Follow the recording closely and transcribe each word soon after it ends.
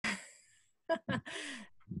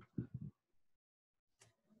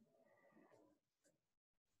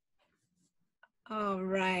All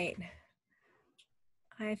right.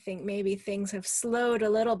 I think maybe things have slowed a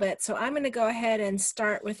little bit, so I'm going to go ahead and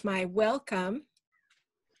start with my welcome.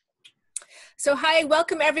 So hi,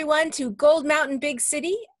 welcome everyone to Gold Mountain Big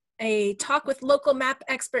City, a talk with local map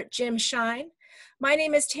expert Jim Schein. My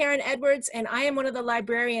name is Taryn Edwards, and I am one of the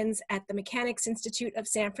librarians at the Mechanics Institute of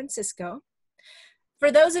San Francisco.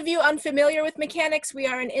 For those of you unfamiliar with Mechanics, we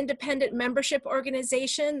are an independent membership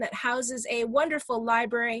organization that houses a wonderful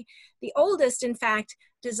library, the oldest, in fact,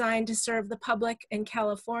 designed to serve the public in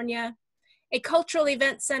California, a cultural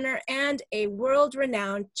event center, and a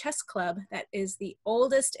world-renowned chess club that is the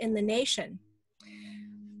oldest in the nation.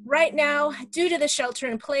 Right now, due to the shelter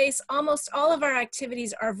in place, almost all of our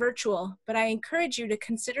activities are virtual, but I encourage you to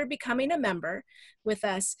consider becoming a member with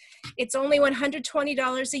us. It's only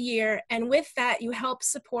 $120 a year, and with that, you help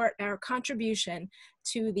support our contribution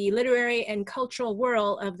to the literary and cultural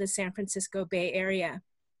world of the San Francisco Bay Area.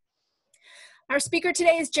 Our speaker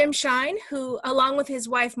today is Jim Schein, who, along with his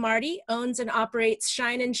wife Marti, owns and operates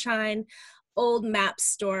Schein & Schein Old Maps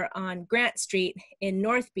store on Grant Street in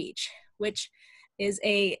North Beach, which is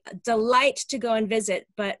a delight to go and visit,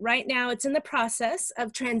 but right now it's in the process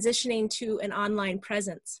of transitioning to an online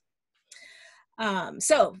presence.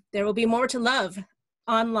 So there will be more to love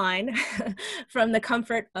online from the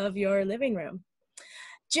comfort of your living room.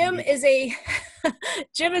 Jim is a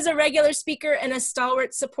regular speaker and a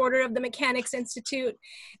stalwart supporter of the Mechanics Institute.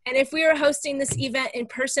 And if we were hosting this event in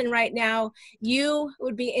person right now, you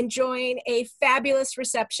would be enjoying a fabulous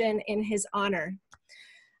reception in his honor.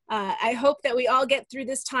 I hope that we all get through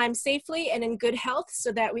this time safely and in good health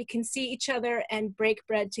so that we can see each other and break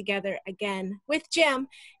bread together again with Jim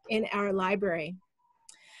in our library.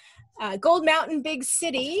 Gold Mountain Big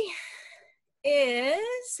City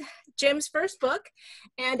is Jim's first book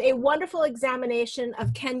and a wonderful examination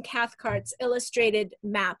of Ken Cathcart's illustrated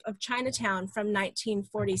map of Chinatown from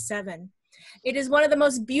 1947. It is one of the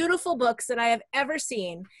most beautiful books that I have ever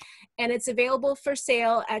seen, and it's available for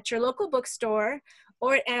sale at your local bookstore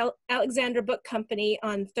or at Alexander Book Company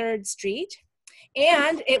on 3rd Street,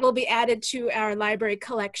 and it will be added to our library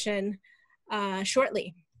collection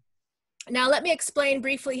shortly. Now let me explain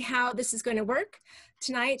briefly how this is going to work.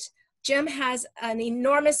 Tonight, Jim has an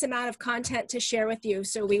enormous amount of content to share with you,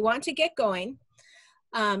 so we want to get going.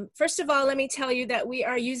 First of all, let me tell you that we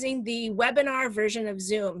are using the webinar version of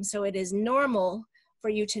Zoom, so it is normal for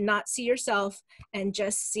you to not see yourself and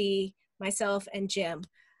just see myself and Jim.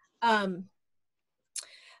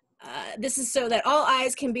 This is so that all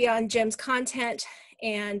eyes can be on Jim's content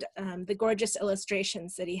and the gorgeous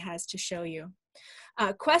illustrations that he has to show you.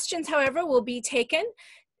 Questions, however, will be taken.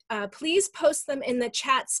 Please post them in the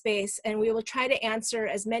chat space and we will try to answer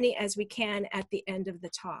as many as we can at the end of the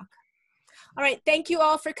talk. All right, thank you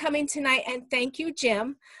all for coming tonight, and thank you,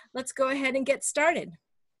 Jim. Let's go ahead and get started.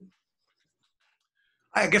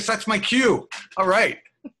 I guess that's my cue. All right,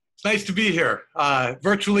 it's nice to be here,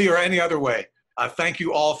 virtually or any other way. Thank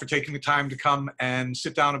you all for taking the time to come and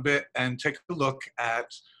sit down a bit and take a look at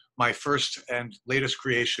my first and latest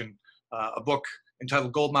creation, a book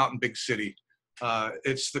entitled Gold Mountain Big City.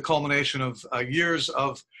 It's the culmination of years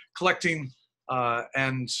of collecting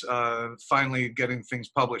and finally getting things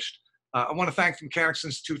published. I want to thank the Mechanics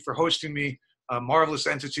Institute for hosting me, a marvelous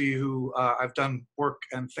entity who I've done work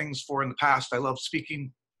and things for in the past. I love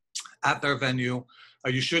speaking at their venue.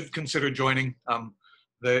 You should consider joining.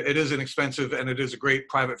 It is inexpensive and it is a great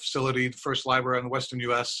private facility, the first library in the Western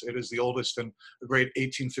US. It is the oldest and a great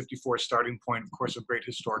 1854 starting point, of course, a great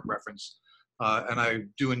historic reference. And I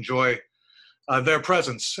do enjoy their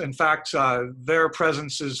presence. In fact, their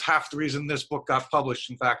presence is half the reason this book got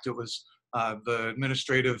published. In fact, it was the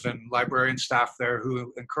administrative and librarian staff there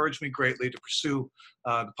who encouraged me greatly to pursue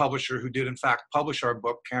the publisher who did in fact publish our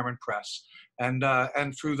book, Cameron Press.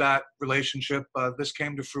 And through that relationship, this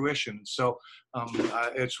came to fruition. So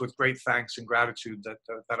it's with great thanks and gratitude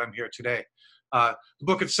that I'm here today. The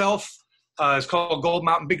book itself is called Gold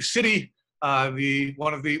Mountain Big City,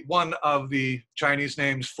 one of the Chinese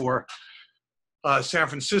names for San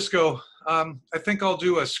Francisco. I think I'll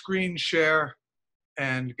do a screen share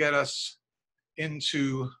and get us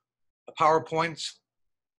into a PowerPoint.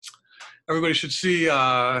 Everybody should see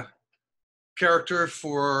character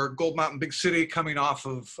for Gold Mountain Big City coming off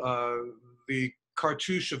of the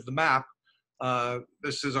cartouche of the map.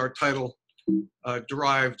 This is our title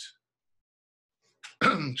derived,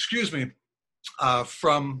 excuse me,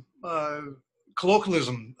 from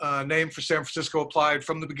colloquialism, name for San Francisco applied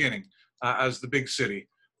from the beginning as the big city.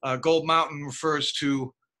 Gold Mountain refers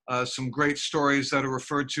to some great stories that are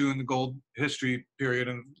referred to in the gold history period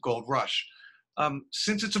and gold rush.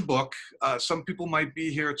 Since it's a book, some people might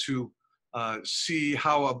be here to see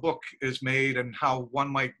how a book is made and how one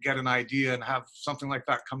might get an idea and have something like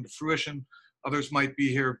that come to fruition. Others might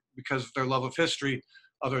be here because of their love of history,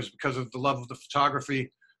 others because of the love of the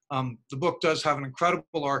photography. The book does have an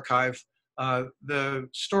incredible archive. The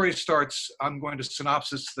story starts, I'm going to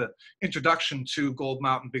synopsis the introduction to Gold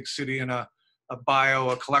Mountain Big City and a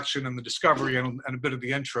bio, a collection, and the discovery, and a bit of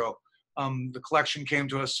the intro. The collection came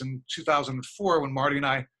to us in 2004 when Marty and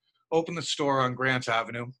I opened the store on Grant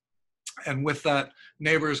Avenue. And with that,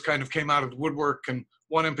 neighbors kind of came out of the woodwork, and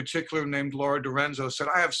one in particular named Laura Dorenzo said,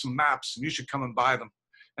 I have some maps and you should come and buy them.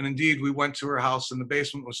 And indeed, we went to her house and the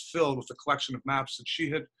basement was filled with a collection of maps that she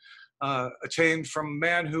had attained from a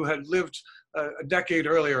man who had lived a decade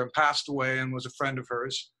earlier and passed away and was a friend of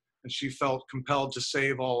hers. And she felt compelled to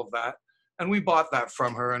save all of that. And we bought that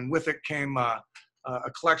from her. And with it came a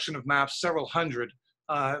collection of maps, several hundred,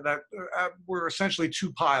 that were essentially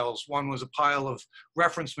two piles. One was a pile of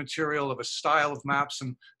reference material of a style of maps,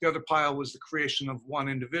 and the other pile was the creation of one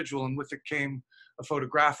individual. And with it came a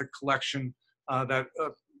photographic collection that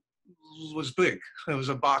was big. It was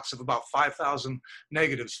a box of about 5,000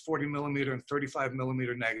 negatives, 40 millimeter and 35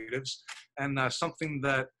 millimeter negatives, and something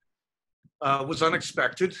that was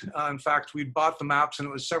unexpected. In fact, we bought the maps, and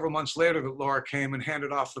it was several months later that Laura came and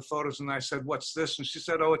handed off the photos, and I said, what's this? And she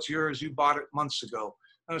said, oh, it's yours. You bought it months ago.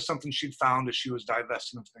 And it was something she'd found as she was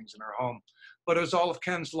divesting of things in her home. But it was all of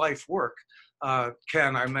Ken's life work.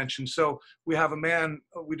 Ken, I mentioned. So we have a man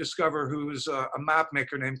we discover who's a map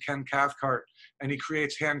maker named Ken Cathcart, and he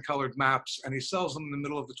creates hand-colored maps, and he sells them in the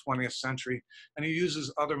middle of the 20th century. And he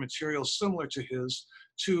uses other materials similar to his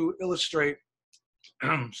to illustrate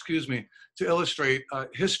excuse me, to illustrate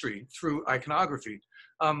history through iconography.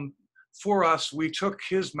 For us, we took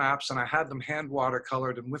his maps and I had them hand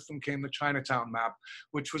watercolored, and with them came the Chinatown map,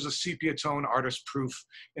 which was a sepia tone artist proof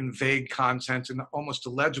in vague content and almost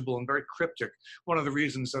illegible and very cryptic. One of the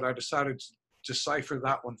reasons that I decided to decipher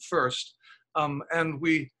that one first. And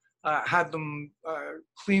we had them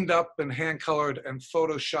cleaned up and hand colored and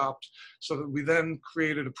photoshopped so that we then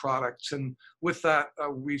created a product. And with that,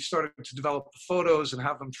 we started to develop the photos and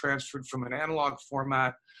have them transferred from an analog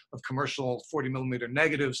format of commercial 40 millimeter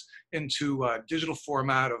negatives into a digital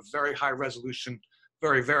format of very high resolution,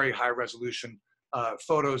 very, very high resolution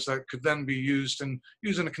photos that could then be used in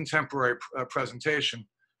a contemporary presentation.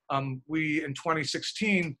 We, in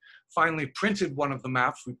 2016, finally printed one of the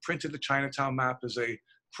maps. We printed the Chinatown map as a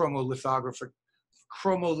chromolithographic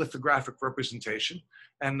representation,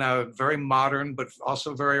 and very modern, but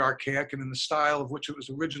also very archaic and in the style of which it was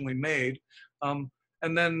originally made.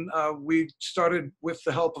 And then we started, with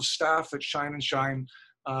the help of staff at Schein & Schein,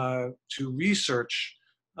 to research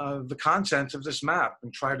the content of this map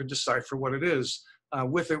and try to decipher what it is.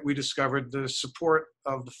 With it, we discovered the support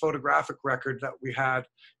of the photographic record that we had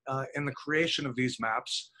in the creation of these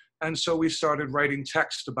maps. And so we started writing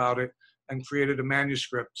text about it and created a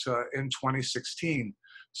manuscript in 2016.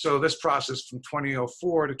 So this process from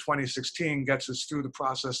 2004 to 2016 gets us through the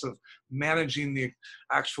process of managing the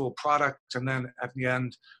actual product, and then at the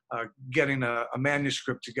end, getting a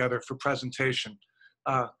manuscript together for presentation.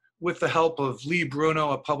 With the help of Lee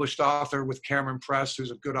Bruno, a published author with Cameron Press,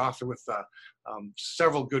 who's a good author with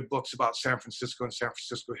several good books about San Francisco and San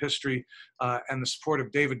Francisco history, and the support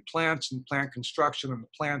of David Plant and Plant Construction and the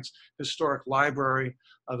Plant Historic Library.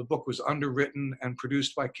 The book was underwritten and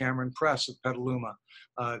produced by Cameron Press at Petaluma.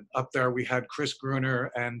 Up there we had Chris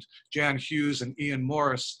Gruner and Jan Hughes and Ian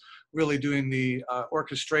Morris really doing the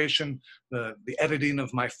orchestration, the editing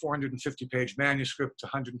of my 450-page manuscript to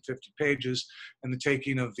 150 pages, and the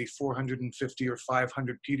taking of the 450 or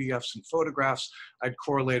 500 PDFs and photographs I'd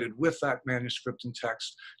correlated with that manuscript and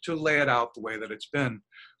text to lay it out the way that it's been.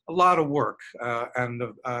 A lot of work and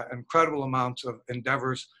an incredible amount of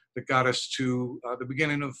endeavors that got us to the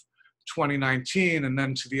beginning of 2019, and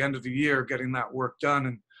then to the end of the year, getting that work done,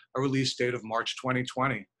 and a release date of March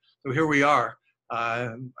 2020. So here we are.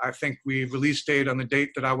 I think we released date on the date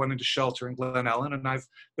that I went into shelter in Glen Ellen, and I've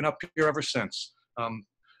been up here ever since.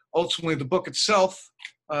 Ultimately, the book itself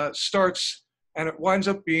starts, and it winds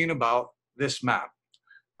up being about this map.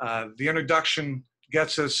 The introduction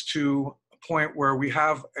gets us to a point where we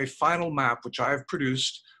have a final map, which I have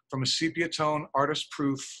produced from a sepia tone artist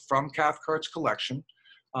proof from Cathcart's collection.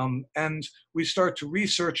 And we start to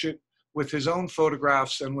research it with his own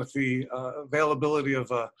photographs and with the availability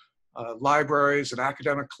of libraries and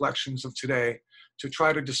academic collections of today to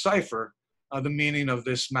try to decipher the meaning of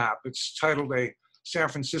this map. It's titled A San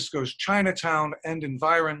Francisco's Chinatown and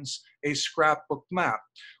Environs, a scrapbook map,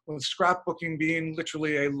 with scrapbooking being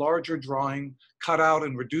literally a larger drawing cut out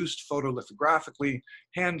and reduced photolithographically,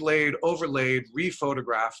 hand-laid, overlaid,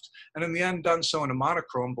 rephotographed, and in the end done so in a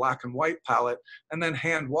monochrome black and white palette, and then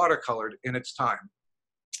hand watercolored in its time.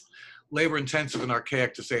 Labor-intensive and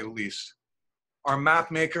archaic, to say the least. Our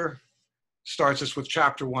map maker starts us with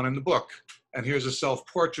chapter 1 in the book. And here's a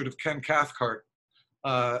self-portrait of Ken Cathcart,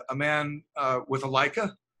 a man with a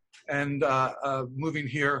Leica. And moving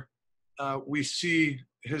here, we see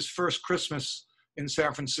his first Christmas in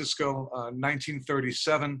San Francisco,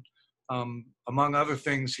 1937. Among other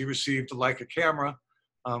things, he received a Leica camera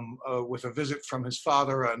with a visit from his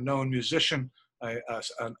father, a known musician,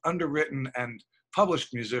 an underwritten and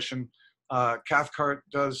published musician. Cathcart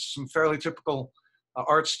does some fairly typical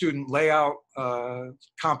art student layout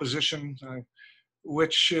composition,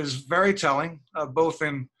 which is very telling, both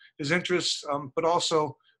in his interests, but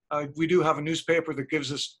also we do have a newspaper that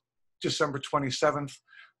gives us December 27th,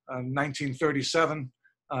 1937,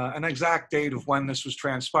 an exact date of when this was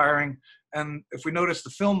transpiring. And if we notice the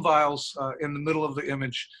film vials in the middle of the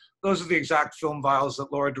image, those are the exact film vials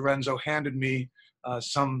that Laura Dorenzo handed me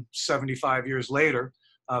some 75 years later,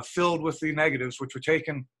 filled with the negatives, which were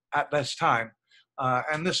taken at this time.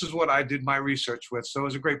 And this is what I did my research with. So it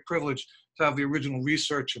was a great privilege to have the original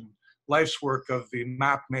research and life's work of the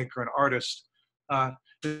map maker and artist.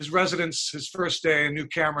 His residence, his first day, a new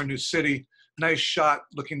camera, new city, nice shot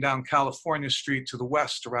looking down California Street to the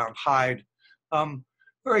west around Hyde.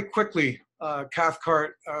 Very quickly,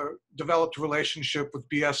 Cathcart developed a relationship with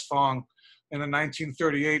B.S. Fong. And in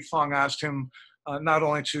 1938, Fong asked him not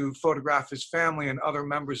only to photograph his family and other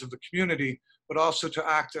members of the community, but also to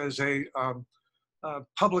act as a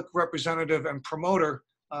public representative and promoter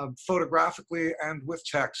photographically and with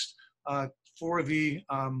text for the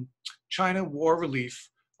China War Relief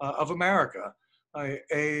of America,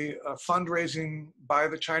 a fundraising by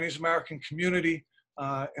the Chinese American community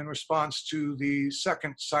in response to the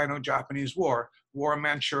Second Sino-Japanese War, War in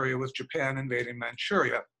Manchuria with Japan invading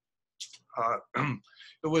Manchuria.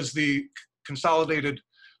 It was the Consolidated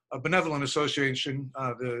Benevolent Association,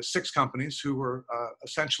 the 6 companies who were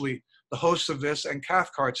essentially the hosts of this and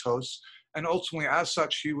Cathcart's hosts, and ultimately as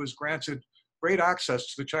such he was granted great access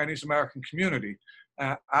to the Chinese American community,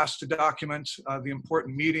 asked to document the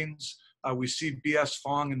important meetings. We see B.S.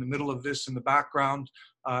 Fong in the middle of this in the background,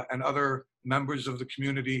 and other members of the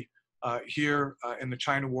community here in the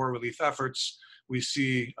China War relief efforts. We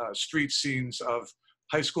see street scenes of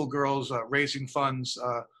high school girls raising funds,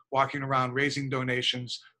 walking around raising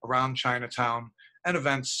donations around Chinatown, and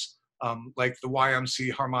events like the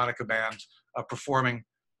YMC Harmonica Band performing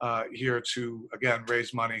here to, again,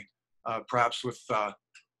 raise money, perhaps with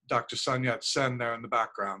Dr. Sun Yat-sen there in the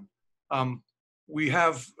background. We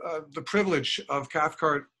have the privilege of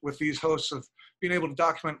Cathcart with these hosts of being able to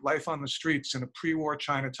document life on the streets in a pre-war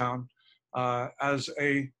Chinatown as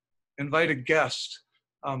a invited guest.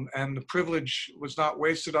 And the privilege was not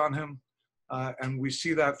wasted on him. And we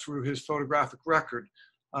see that through his photographic record.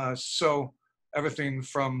 So everything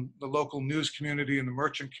from the local news community and the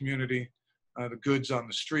merchant community, the goods on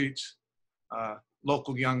the streets,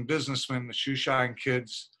 local young businessmen, the shoe shine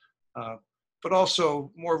kids, but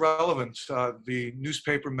also more relevant, the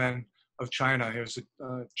newspaper men of China. Here's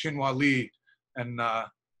Chinhua Li and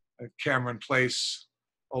Cameron Place.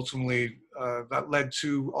 Ultimately, that led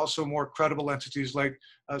to also more credible entities like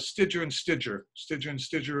Stidger and Stidger. Stidger and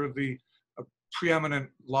Stidger are the preeminent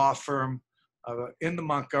law firm in the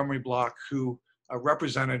Montgomery block who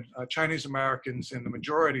represented Chinese Americans in the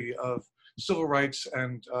majority of civil rights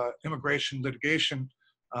and immigration litigation.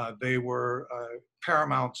 They were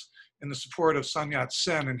paramount in the support of Sun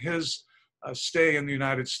Yat-sen and his stay in the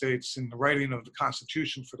United States in the writing of the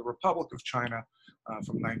Constitution for the Republic of China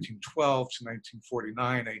from 1912 to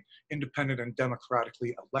 1949, an independent and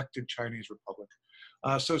democratically elected Chinese republic.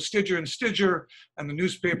 So Stidger and Stidger and the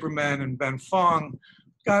newspaper men and Ben Fong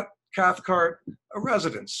got Cathcart a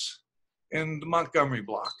residence in the Montgomery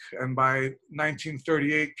block. And by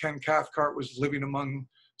 1938, Ken Cathcart was living among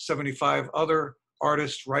 75 other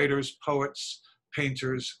artists, writers, poets,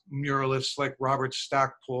 painters, muralists like Robert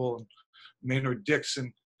Stackpole and Maynard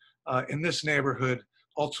Dixon in this neighborhood.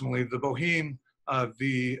 Ultimately, the boheme,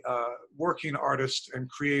 the working artist and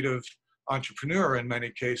creative entrepreneur in many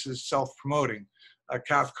cases, self-promoting.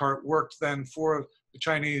 Cathcart worked then for the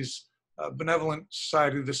Chinese Benevolent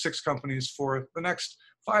Society, the 6 companies, for the next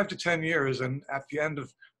 5 to 10 years, and at the end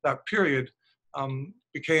of that period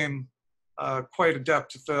became quite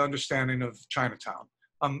adept at the understanding of Chinatown.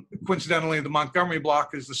 Coincidentally, the Montgomery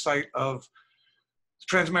block is the site of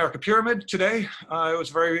Transamerica Pyramid today. It was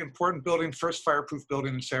a very important building, first fireproof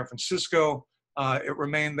building in San Francisco. It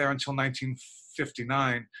remained there until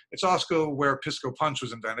 1959. It's also where Pisco Punch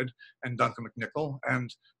was invented and Duncan McNichol.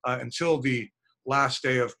 And until the last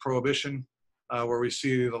day of Prohibition, where we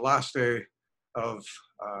see the last day of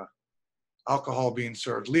alcohol being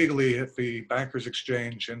served legally at the Bankers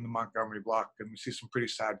Exchange in the Montgomery block. And we see some pretty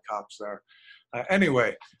sad cops there.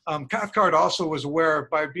 Anyway, Cathcart also was aware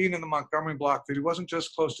by being in the Montgomery block that he wasn't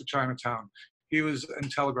just close to Chinatown, he was in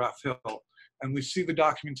Telegraph Hill. And we see the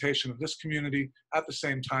documentation of this community at the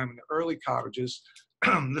same time in the early cottages.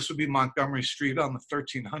 This would be Montgomery Street on the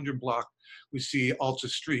 1300 block. We see Alta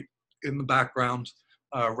Street in the background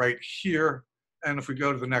right here. And if we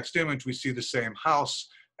go to the next image, we see the same house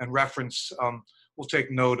and reference. We'll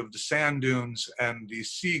take note of the sand dunes and the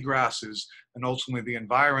sea grasses, and ultimately the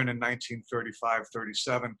environ in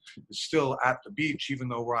 1935-37 is still at the beach, even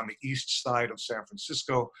though we're on the east side of San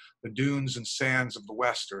Francisco. The dunes and sands of the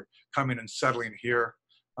west are coming and settling here.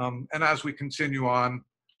 And as we continue on,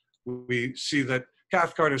 we see that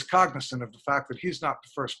Cathcart is cognizant of the fact that he's not the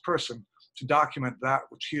first person to document that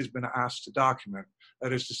which he has been asked to document.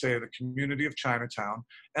 That is to say, the community of Chinatown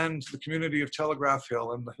and the community of Telegraph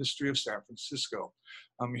Hill and the history of San Francisco.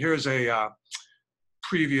 Here's a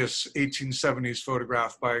previous 1870s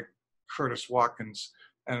photograph by Curtis Watkins,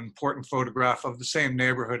 an important photograph of the same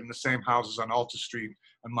neighborhood and the same houses on Alta Street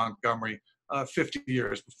and Montgomery 50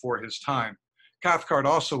 years before his time. Cathcart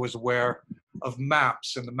also was aware of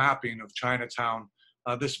maps and the mapping of Chinatown.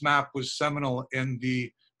 This map was seminal in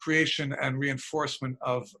the creation and reinforcement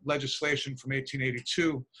of legislation from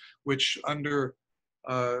 1882, which under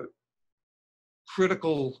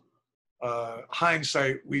critical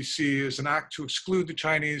hindsight, we see as an act to exclude the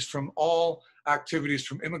Chinese from all activities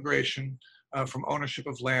from immigration, from ownership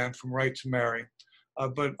of land, from right to marry,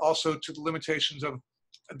 but also to the limitations of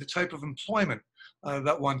the type of employment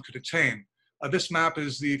that one could attain. This map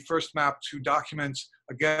is the first map to document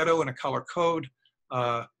a ghetto and a color code.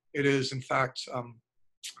 It is, in fact,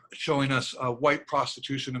 showing us white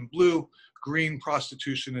prostitution in blue, green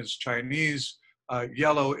prostitution is Chinese,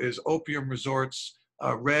 yellow is opium resorts,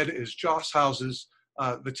 red is joss houses,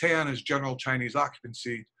 the tan is general Chinese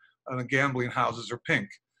occupancy, and the gambling houses are pink.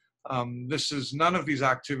 None of these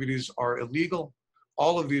activities are illegal.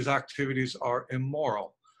 All of these activities are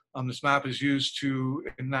immoral. This map is used to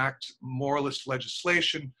enact moralist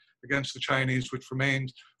legislation against the Chinese, which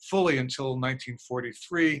remained fully until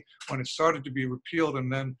 1943, when it started to be repealed,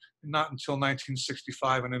 and then not until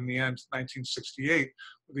 1965, and in the end, 1968,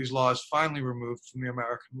 were these laws finally removed from the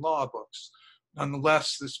American law books.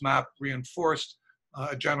 Nonetheless, this map reinforced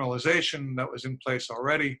a generalization that was in place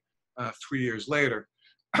already 3 years later.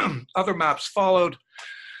 Other maps followed,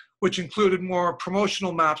 which included more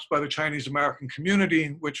promotional maps by the Chinese American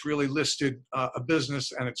community, which really listed a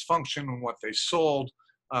business and its function and what they sold.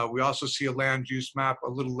 We also see a land use map a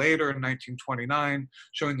little later in 1929,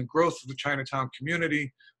 showing the growth of the Chinatown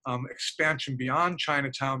community, expansion beyond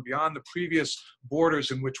Chinatown, beyond the previous borders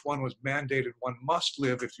in which one was mandated one must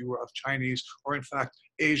live if you were of Chinese or, in fact,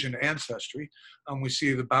 Asian ancestry. We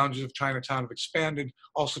see the boundaries of Chinatown have expanded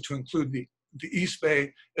also to include the East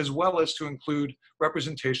Bay, as well as to include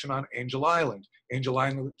representation on Angel Island. Angel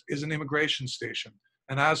Island is an immigration station,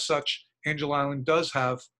 and as such, Angel Island does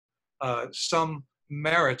have some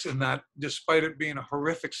merit in that, despite it being a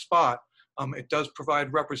horrific spot, it does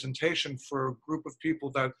provide representation for a group of people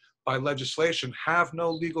that by legislation have no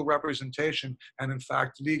legal representation and in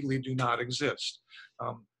fact legally do not exist.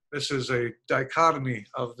 This is a dichotomy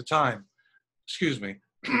of the time. Excuse me.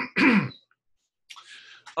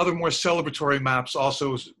 Other more celebratory maps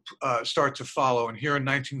also start to follow. And here in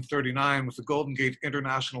 1939, with the Golden Gate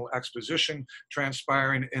International Exposition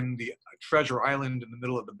transpiring in the Treasure Island in the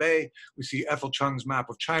middle of the bay, we see Ethel Chung's map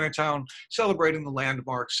of Chinatown celebrating the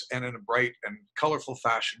landmarks, and in a bright and colorful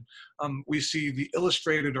fashion. We see the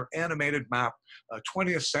illustrated or animated map,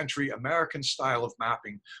 20th century American style of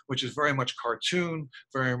mapping, which is very much cartoon,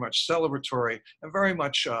 very much celebratory, and very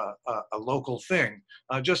much a local thing.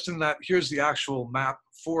 Just in that, here's the actual map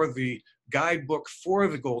for the guidebook for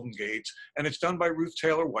the Golden Gate, and it's done by Ruth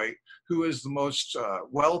Taylor White, who is the most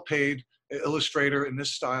well-paid illustrator in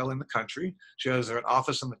this style in the country. She has an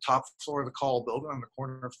office on the top floor of the Call building on the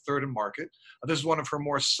corner of 3rd and Market. This is one of her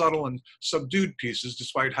more subtle and subdued pieces,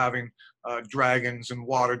 despite having dragons and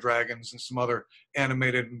water dragons and some other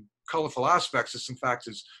animated and colorful aspects. This, in fact,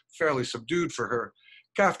 is fairly subdued for her.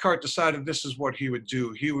 Cathcart decided this is what he would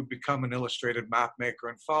do. He would become an illustrated map maker,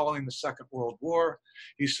 and following the Second World War,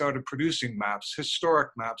 he started producing maps, historic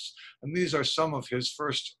maps, and these are some of his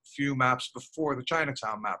first few maps before the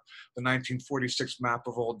Chinatown map. The 1946 map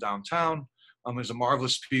of Old Downtown is a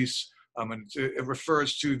marvelous piece, and it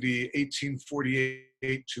refers to the 1848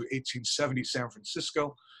 to 1870 San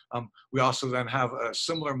Francisco. We also then have a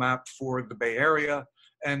similar map for the Bay Area,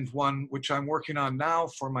 and one which I'm working on now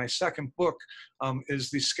for my second book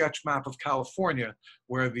is the sketch map of California,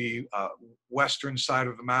 where the western side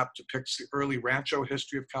of the map depicts the early rancho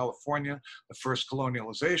history of California, the first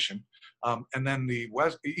colonialization, and then the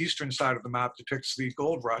eastern side of the map depicts the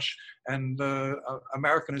gold rush and the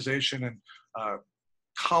Americanization and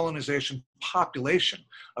colonization population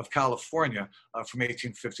of California from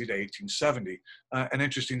 1850 to 1870. An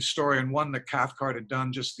interesting story, and one that Cathcart had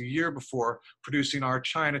done just the year before, producing our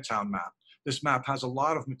Chinatown map. This map has a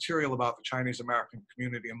lot of material about the Chinese American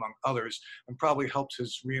community, among others, and probably helped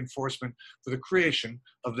his reinforcement for the creation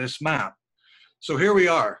of this map. So here we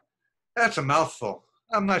are. That's a mouthful.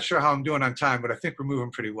 I'm not sure how I'm doing on time, but I think we're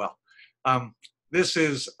moving pretty well. This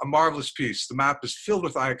is a marvelous piece. The map is filled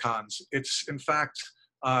with icons. It's, in fact,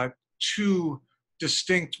 two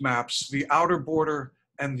distinct maps, the outer border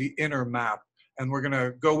and the inner map. And we're going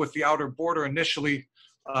to go with the outer border initially.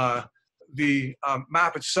 The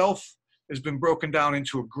map itself has been broken down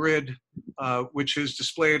into a grid, which is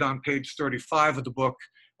displayed on page 35 of the book.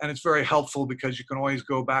 And it's very helpful because you can always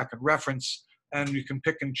go back and reference, and you can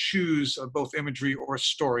pick and choose both imagery or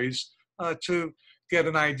stories to get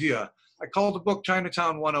an idea. I call the book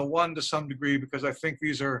Chinatown 101 to some degree because I think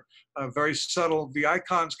these are very subtle. The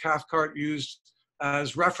icons Cathcart used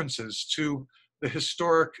as references to the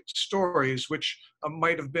historic stories, which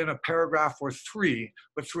might have been a paragraph or three,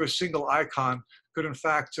 but through a single icon could in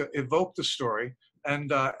fact evoke the story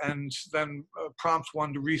and then prompt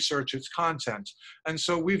one to research its content. And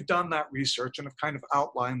so we've done that research and have kind of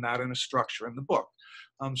outlined that in a structure in the book.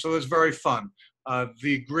 So it's very fun.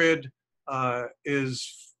 The grid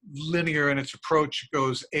is linear in its approach. It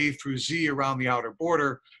goes A through Z around the outer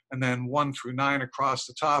border, and then 1 through 9 across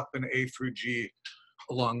the top, and A through G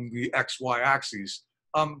along the XY axes.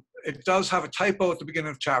 It does have a typo at the beginning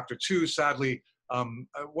of chapter 2. Sadly,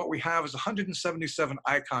 what we have is 177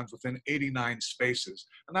 icons within 89 spaces,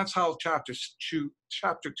 and that's how chapter 2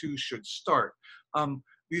 should start.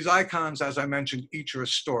 These icons, as I mentioned, each are a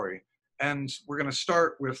story, and we're going to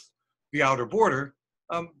start with the outer border,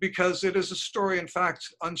 because it is a story, in fact,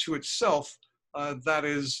 unto itself that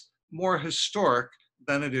is more historic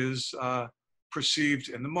than it is perceived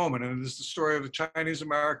in the moment. And it is the story of the Chinese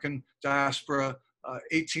American diaspora,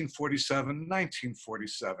 1847,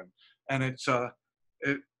 1947. And it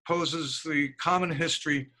poses the common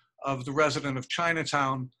history of the resident of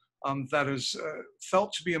Chinatown that is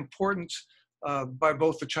felt to be important by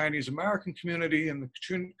both the Chinese American community and the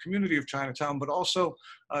community of Chinatown, but also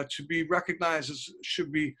to be recognized as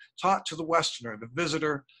should be taught to the Westerner, the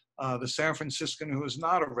visitor, the San Franciscan who is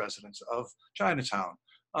not a resident of Chinatown.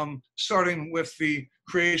 Starting with the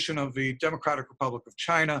creation of the Democratic Republic of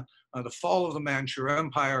China, the fall of the Manchu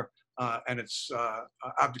Empire, and its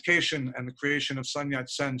abdication, and the creation of Sun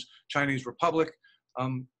Yat-sen's Chinese Republic.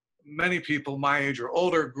 Many people my age or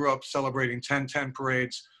older grew up celebrating 10/10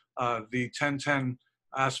 parades. The 10/10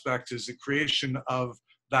 aspect is the creation of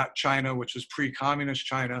that China, which was pre-communist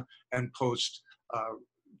China and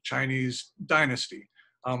post-Chinese dynasty.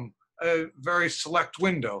 A very select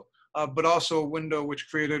window, but also a window which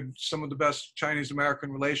created some of the best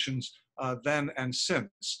Chinese-American relations then and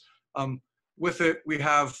since. With it, we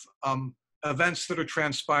have events that are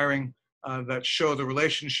transpiring that show the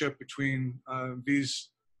relationship between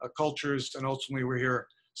these cultures, and ultimately we're here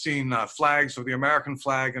seeing flags of the American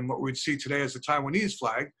flag and what we'd see today as the Taiwanese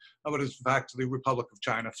flag, but is in fact the Republic of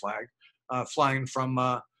China flag, flying from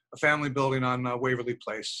a family building on Waverly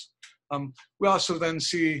Place. We also then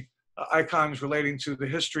see icons relating to the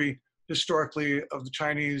historically of the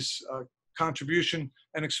Chinese contribution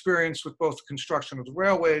and experience with both the construction of the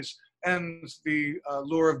railways and the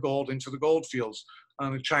lure of gold into the gold fields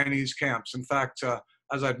on the Chinese camps. In fact,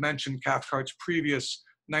 as I'd mentioned, Cathcart's previous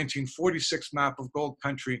 1946 map of gold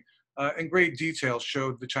country in great detail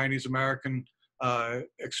showed the Chinese American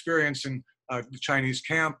experience in the Chinese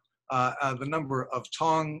camp, the number of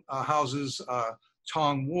Tong houses,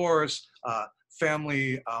 Tong wars,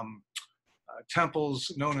 family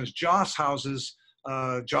temples known as joss houses,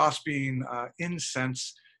 joss being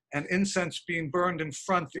incense, and incense being burned in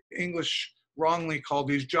front. The English wrongly called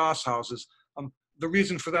these joss houses. The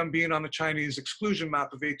reason for them being on the Chinese exclusion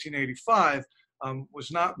map of 1885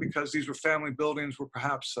 was not because these were family buildings where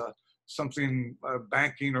perhaps something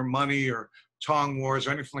banking or money or Tong Wars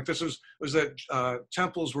or anything like this. It was that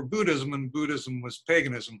temples were Buddhism and Buddhism was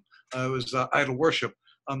paganism. It was idol worship.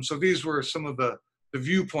 So these were some of the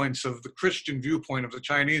viewpoints of the Christian viewpoint of the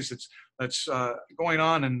Chinese that's going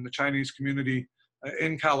on in the Chinese community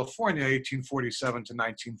in California, 1847 to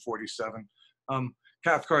 1947.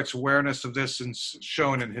 Cathcart's awareness of this is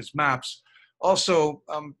shown in his maps. Also,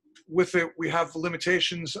 with it, we have the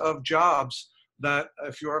limitations of jobs that,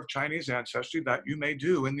 if you're of Chinese ancestry, that you may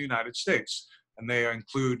do in the United States. And they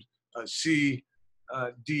include C,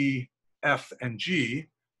 D, F, and G.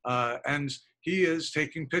 And he is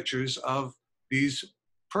taking pictures of these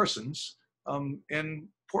persons in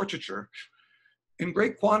portraiture in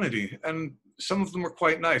great quantity. And some of them are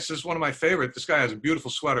quite nice. This is one of my favorite. This guy has a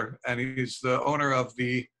beautiful sweater, and he's the owner of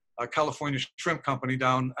the California Shrimp Company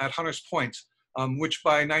down at Hunters Point, which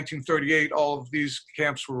by 1938, all of these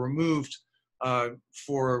camps were removed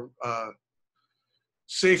for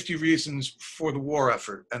safety reasons for the war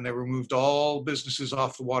effort. And they removed all businesses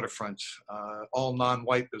off the waterfront, all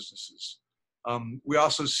non-white businesses. We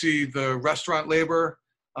also see the restaurant labor.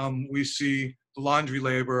 We see the laundry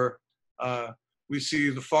labor. We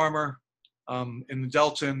see the farmer in the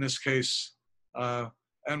Delta in this case.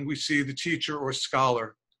 And we see the teacher or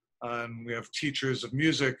scholar. And we have teachers of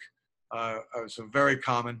music. It's a very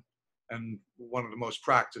common and one of the most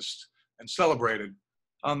practiced and celebrated.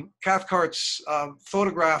 Cathcart's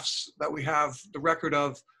photographs that we have the record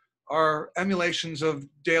of are emulations of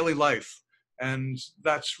daily life, and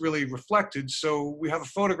that's really reflected. So we have a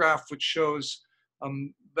photograph which shows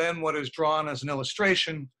then what is drawn as an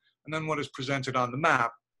illustration, and then what is presented on the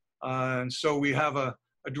map. And so we have a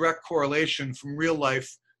direct correlation from real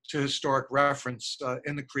life to historic reference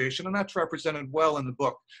in the creation, and that's represented well in the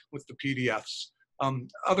book with the PDFs.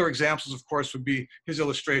 Other examples, of course, would be his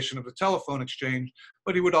illustration of the telephone exchange,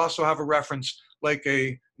 but he would also have a reference like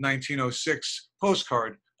a 1906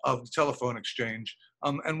 postcard of the telephone exchange,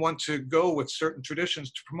 and want to go with certain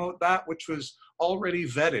traditions to promote that which was already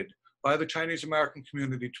vetted by the Chinese American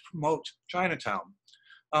community to promote Chinatown.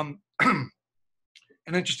 An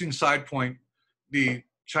interesting side point, the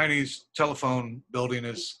Chinese telephone building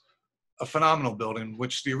is a phenomenal building,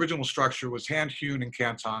 which the original structure was hand-hewn in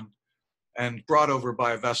Canton and brought over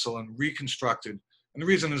by a vessel and reconstructed. And the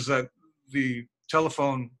reason is that the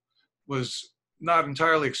telephone was not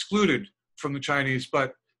entirely excluded from the Chinese,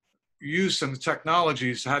 but use and the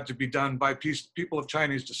technologies had to be done by people of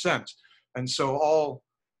Chinese descent. And so all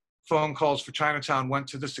phone calls for Chinatown went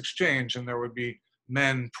to this exchange, and there would be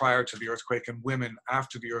men prior to the earthquake and women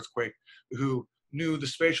after the earthquake who knew the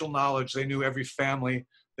spatial knowledge. They knew every family.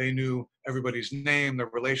 They knew everybody's name, their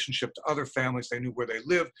relationship to other families. They knew where they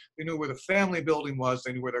lived. They knew where the family building was.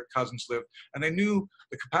 They knew where their cousins lived. And they knew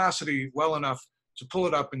the capacity well enough to pull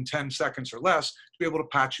it up in 10 seconds or less to be able to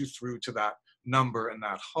patch you through to that number and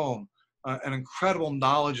that home. An incredible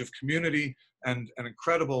knowledge of community and an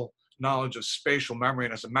incredible knowledge of spatial memory.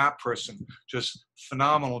 And as a map person, just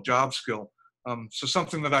phenomenal job skill. So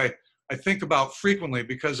something that I think about frequently,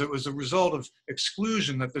 because it was a result of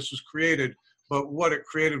exclusion that this was created. But what it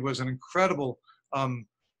created was an incredible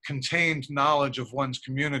contained knowledge of one's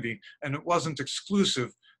community. And it wasn't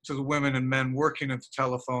exclusive to the women and men working at the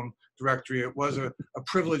telephone directory. It was a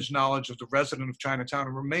privileged knowledge of the resident of Chinatown,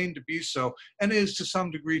 and remained to be so, and is to some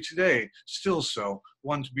degree today, still so,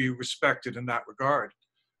 one to be respected in that regard.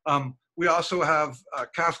 We also have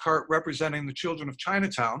Cathcart representing the children of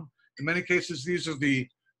Chinatown. In many cases, these are the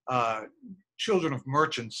children of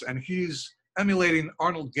merchants, and he's emulating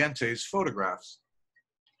Arnold Gente's photographs.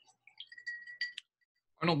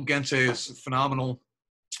 Arnold Gente is a phenomenal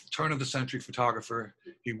turn-of-the-century photographer.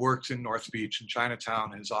 He worked in North Beach in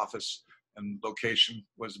Chinatown. His office and location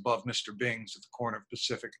was above Mr. Bing's at the corner of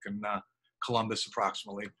Pacific and Columbus,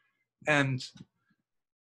 approximately. And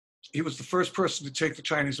he was the first person to take the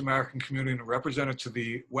Chinese American community and represent it to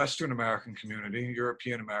the Western American community,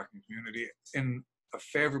 European American community, in a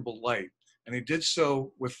favorable light. And he did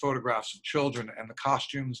so with photographs of children and the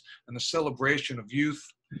costumes and the celebration of youth.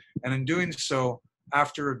 And in doing so,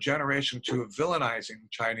 after a generation or two of villainizing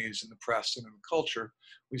Chinese in the press and in the culture,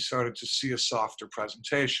 we started to see a softer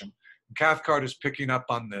presentation. And Cathcart is picking up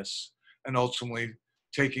on this and ultimately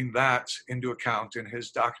taking that into account in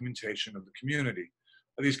his documentation of the community.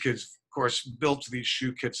 These kids, of course, built these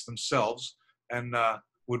shoe kits themselves and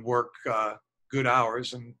would work good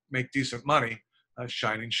hours and make decent money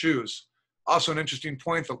shining shoes. Also an interesting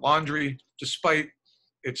point that laundry, despite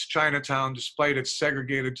its Chinatown, despite its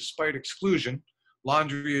segregated, despite exclusion,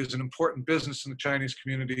 laundry is an important business in the Chinese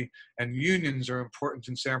community, and unions are important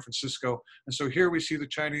in San Francisco. And so here we see the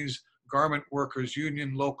Chinese Garment Workers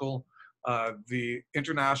Union local the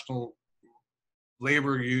International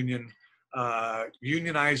Labor Union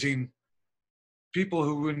unionizing people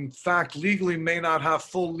who in fact legally may not have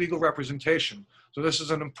full legal representation. So this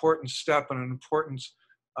is an important step and an important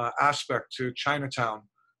aspect to Chinatown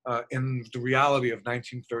in the reality of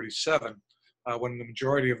 1937, when the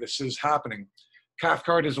majority of this is happening.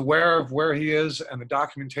 Cathcart is aware of where he is and the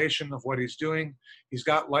documentation of what he's doing. He's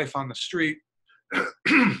got life on the street.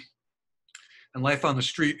 And life on the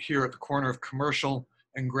street here at the corner of Commercial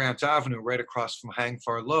and Grant Avenue, right across from Hang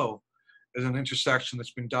Far Low, is an intersection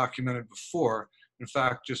that's been documented before. In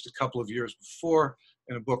fact, just a couple of years before,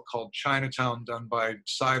 in a book called Chinatown, done by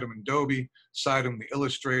Seidem and Doby. Seidem, the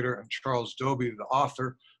illustrator, and Charles Doby, the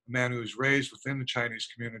author, a man who was raised within the Chinese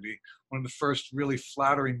community. One of the first really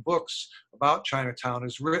flattering books about Chinatown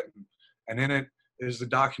is written, and in it is the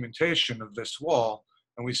documentation of this wall.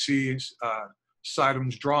 And we see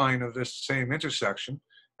Seidem's drawing of this same intersection,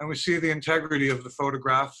 and we see the integrity of the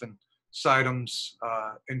photograph and Seidem's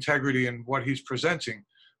integrity in what he's presenting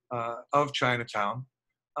of Chinatown.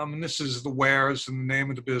 And this is the wares and the name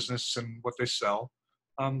of the business and what they sell.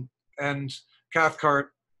 And Cathcart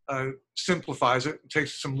simplifies it,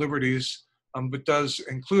 takes some liberties, but does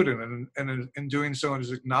include it. And in doing so,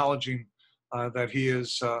 is acknowledging that he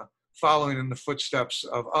is following in the footsteps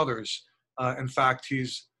of others. In fact,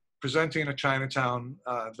 he's presenting a Chinatown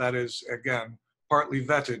that is, again, partly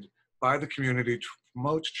vetted by the community to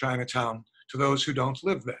promote Chinatown to those who don't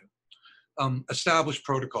live there. Established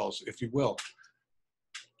protocols, if you will.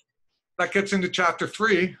 That gets into chapter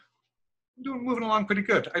 3. I'm moving along pretty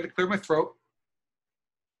good. I had to clear my throat.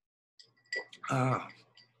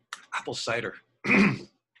 Apple cider,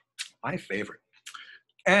 my favorite.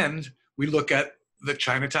 And we look at the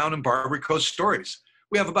Chinatown and Barbary Coast stories.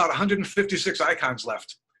 We have about 156 icons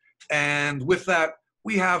left. And with that,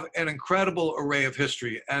 we have an incredible array of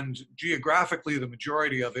history. And geographically, the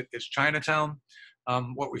majority of it is Chinatown.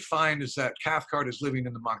 What we find is that Cathcart is living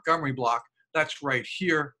in the Montgomery block. That's right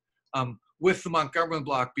here. With the Montgomery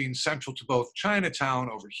block being central to both Chinatown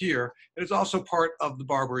over here, it is also part of the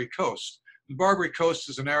Barbary Coast. The Barbary Coast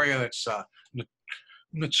is an area that's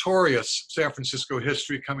notorious San Francisco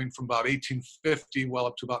history, coming from about 1850 well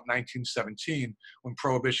up to about 1917, when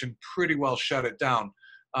Prohibition pretty well shut it down.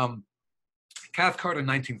 Cathcart in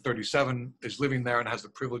 1937 is living there and has the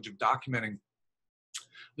privilege of documenting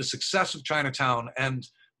the success of Chinatown and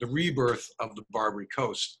the rebirth of the Barbary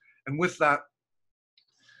Coast. And with that,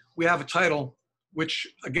 we have a title which,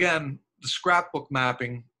 again, the scrapbook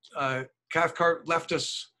mapping, Cathcart left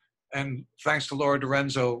us, and thanks to Laura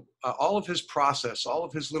Dorenzo, all of his process, all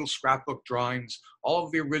of his little scrapbook drawings, all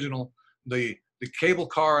of the original, the cable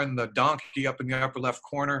car and the donkey up in the upper left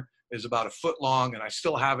corner is about 1 foot long, and I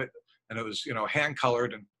still have it, and it was, hand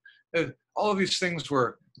colored, and all of these things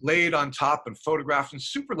were laid on top and photographed and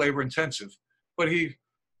super labor intensive. But he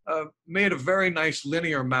made a very nice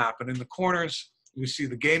linear map, and in the corners we see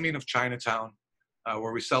the gaming of Chinatown,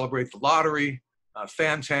 where we celebrate the lottery,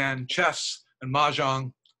 fan-tan, chess, and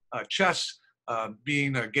mahjong. Chess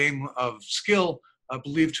being a game of skill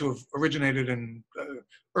believed to have originated in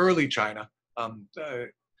early China.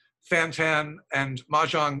 Fan-tan and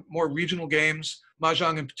mahjong, more regional games.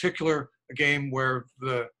 Mahjong in particular, a game where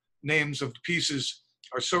the names of the pieces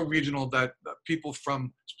are so regional that people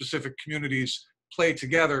from specific communities play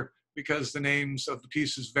together because the names of the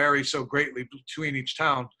pieces vary so greatly between each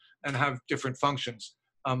town and have different functions.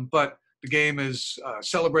 But the game is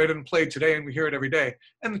celebrated and played today, and we hear it every day.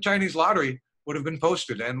 And the Chinese lottery would have been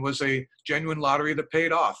posted and was a genuine lottery that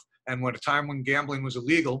paid off. And at a time when gambling was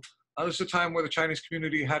illegal, this was a time where the Chinese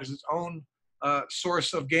community had its own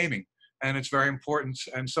source of gaming. And it's very important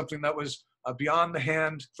and something that was beyond the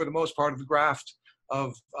hand, for the most part, of the graft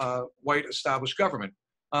of white established government.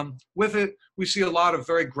 With it, we see a lot of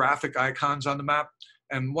very graphic icons on the map.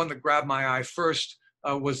 And one that grabbed my eye first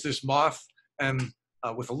was this moth. And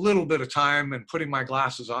with a little bit of time and putting my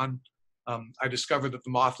glasses on, I discovered that the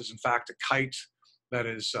moth is in fact a kite that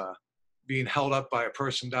is being held up by a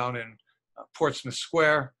person down in Portsmouth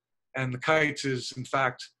Square. And the kite is in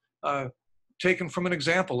fact taken from an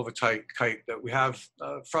example of a kite that we have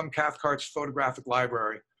from Cathcart's photographic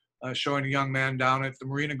library, showing a young man down at the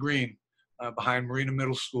Marina Green behind Marina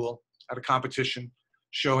Middle School at a competition,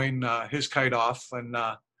 showing his kite off, and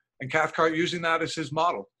Cathcart using that as his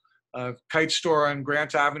model. Kite store on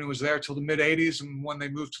Grant Avenue was there till the mid-'80s, and when they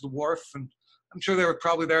moved to the wharf, and I'm sure they were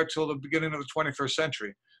probably there till the beginning of the 21st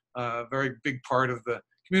century. A very big part of the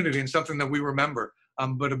community and something that we remember,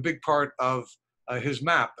 but a big part of his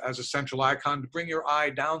map as a central icon to bring your eye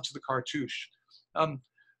down to the cartouche.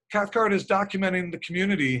 Cathcart is documenting the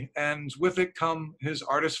community, and with it come his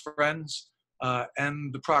artist friends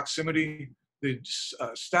and the proximity. The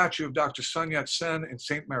statue of Dr. Sun Yat-sen in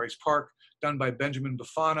St. Mary's Park, done by Benjamin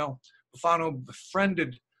Bufano. Bufano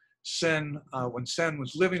befriended Sen when Sen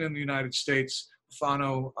was living in the United States.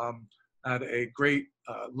 Bufano had a great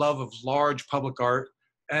love of large public art,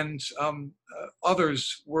 and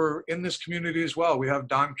others were in this community as well. We have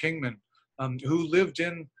Don Kingman, who lived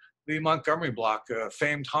in the Montgomery block, a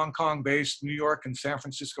famed Hong Kong-based New York and San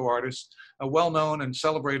Francisco artist, well-known and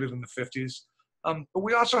celebrated in the 50s. But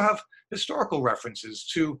we also have historical references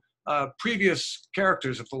to previous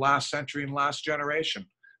characters of the last century and last generation.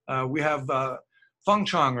 We have Feng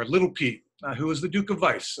Chong, or Little Pete, who was the Duke of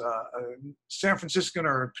Vice, a San Franciscan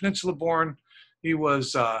or Peninsula-born. He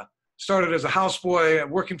was started as a houseboy,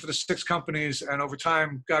 working for the six companies, and over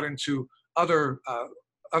time got into other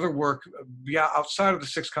work outside of the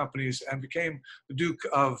six companies and became the Duke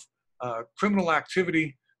of criminal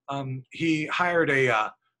activity. He hired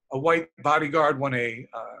a white bodyguard when a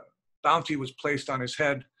bounty was placed on his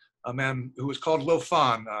head, a man who was called Lo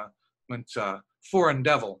Fan, meant foreign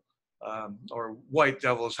devil, or white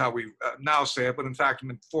devil is how we now say it, but in fact it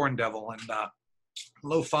meant foreign devil. And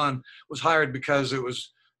Lo Fan was hired because of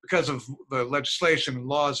the legislation and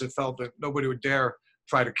laws. It felt that nobody would dare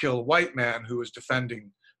try to kill a white man who was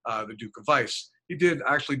defending the Duke of Vice. He did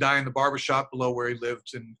actually die in the barbershop below where he lived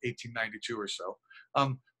in 1892 or so.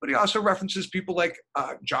 But he also references people like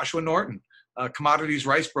Joshua Norton, a commodities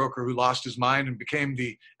rice broker who lost his mind and became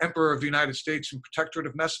the Emperor of the United States and Protectorate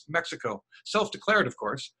of Mexico, self-declared, of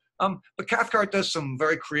course. But Cathcart does some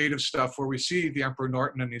very creative stuff where we see the Emperor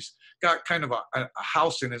Norton, and he's got kind of a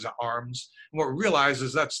house in his arms. And what we realize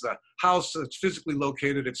is that's the house that's physically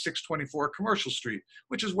located at 624 Commercial Street,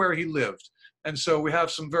 which is where he lived. And so we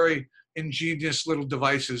have some very ingenious little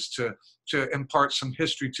devices to impart some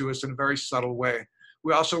history to us in a very subtle way.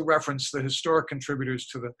 We also reference the historic contributors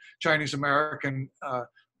to the Chinese-American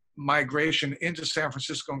migration into San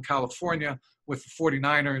Francisco and California with the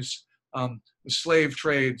 49ers, the slave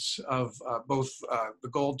trades of both the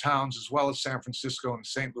gold towns as well as San Francisco and the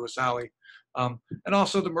St. Louis Alley, and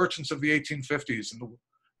also the merchants of the 1850s and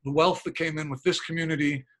the wealth that came in with this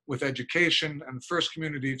community, with education, and the first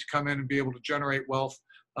community to come in and be able to generate wealth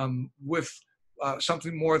with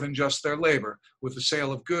something more than just their labor, with the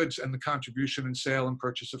sale of goods and the contribution and sale and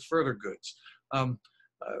purchase of further goods.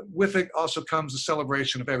 With it also comes the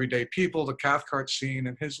celebration of everyday people, the Cathcart scene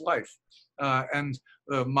and his life. And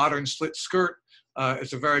the modern slit skirt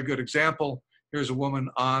is a very good example. Here's a woman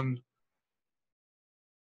on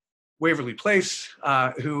Waverly Place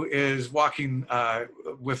who is walking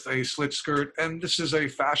with a slit skirt. And this is a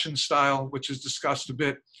fashion style which is discussed a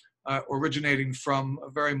bit, originating from a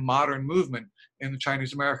very modern movement in the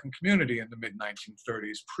Chinese American community in the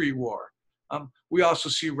mid-1930s, pre-war. We also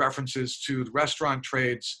see references to the restaurant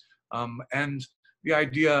trades and the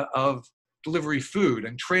idea of delivery food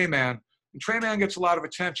and tray man. And tray man gets a lot of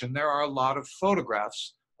attention. There are a lot of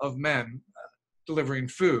photographs of men delivering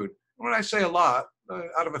food. When I say a lot,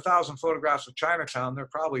 out of 1,000 photographs of Chinatown, there are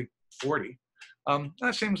probably 40.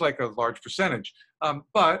 That seems like a large percentage.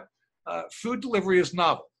 But food delivery is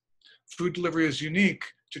novel. Food delivery is unique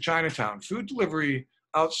to Chinatown. Food delivery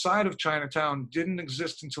outside of Chinatown didn't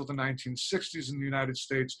exist until the 1960s in the United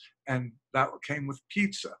States, and that came with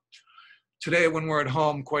pizza. Today, when we're at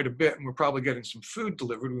home quite a bit and we're probably getting some food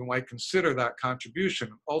delivered, we might consider that contribution.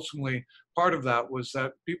 Ultimately, part of that was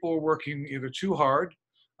that people were working either too hard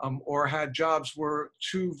or had jobs were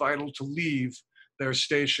too vital to leave their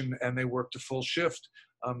station, and they worked a full shift.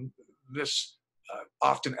 This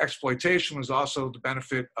often exploitation was also the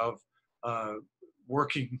benefit of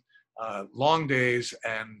working long days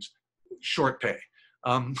and short pay.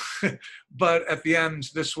 But at the end,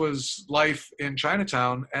 this was life in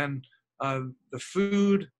Chinatown, and the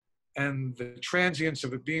food and the transience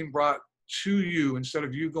of it being brought to you instead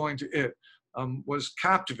of you going to it was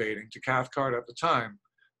captivating to Cathcart at the time.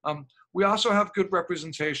 We also have good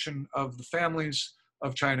representation of the families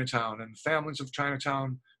of Chinatown, and the families of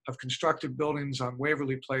Chinatown have constructed buildings on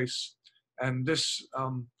Waverly Place, and this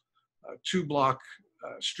two-block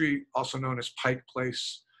street, also known as Pike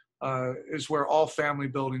Place, is where all family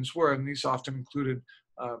buildings were, and these often included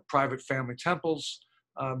private family temples,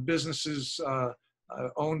 businesses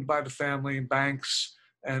owned by the family, banks,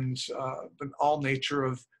 and all nature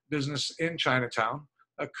of business in Chinatown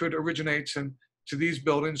could originate to these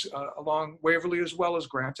buildings along Waverly as well as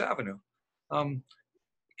Grant Avenue.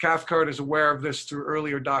 Cathcart is aware of this through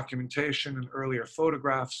earlier documentation and earlier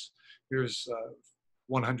photographs. Here's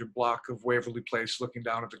 100 block of Waverly Place looking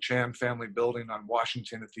down at the Chan family building on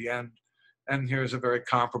Washington at the end. And here's a very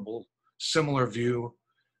comparable, similar view,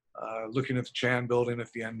 looking at the Chan building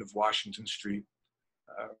at the end of Washington Street,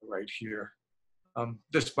 right here.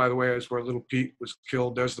 This, by the way, is where Little Pete was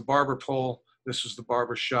killed. There's the barber pole. This was the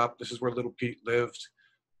barber shop. This is where Little Pete lived.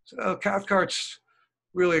 So Cathcart's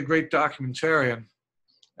really a great documentarian,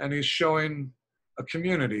 and he's showing a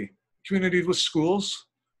community with schools.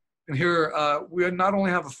 And here we not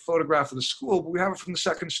only have a photograph of the school, but we have it from the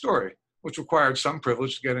second story, which required some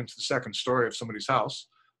privilege to get into the second story of somebody's house.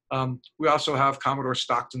 We also have Commodore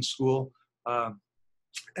Stockton School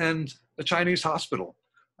and the Chinese hospital.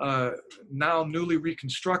 Now newly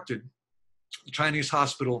reconstructed, the Chinese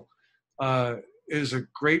hospital is a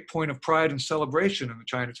great point of pride and celebration in the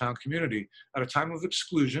Chinatown community. At a time of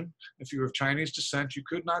exclusion, if you were of Chinese descent, you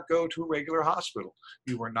could not go to a regular hospital.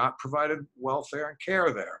 You were not provided welfare and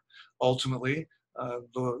care there. Ultimately,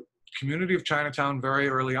 the community of Chinatown very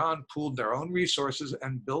early on pooled their own resources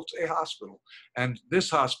and built a hospital. And this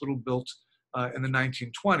hospital, built in the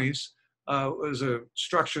 1920s, was a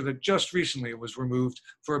structure that just recently was removed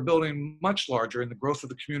for a building much larger, and the growth of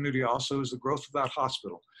the community also is the growth of that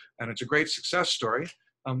hospital. And it's a great success story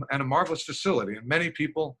and a marvelous facility. And many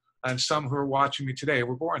people, and some who are watching me today,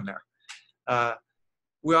 were born there.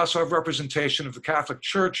 We also have representation of the Catholic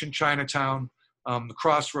Church in Chinatown, the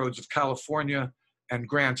crossroads of California and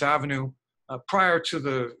Grant Avenue. Prior to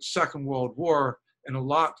the Second World War, in a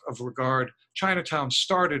lot of regard, Chinatown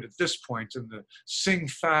started at this point in the Sing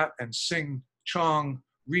Fat and Sing Chong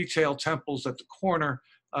retail temples at the corner,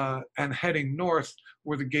 and heading north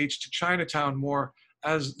were the gates to Chinatown more,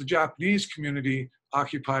 as the Japanese community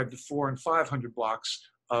occupied the 400 and 500 blocks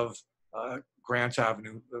of Grant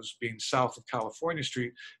Avenue, those being south of California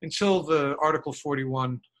Street, until the Article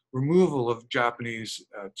 41 removal of Japanese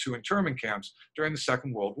to internment camps during the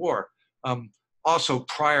Second World War. Also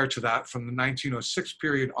prior to that, from the 1906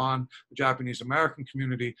 period on, the Japanese American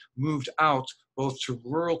community moved out both to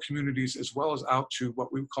rural communities as well as out to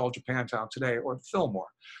what we would call Japantown today, or Fillmore.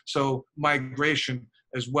 So migration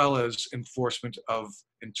as well as enforcement of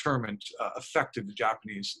internment affected the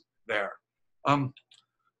Japanese there.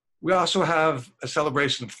 We also have a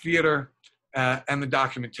celebration of theater and the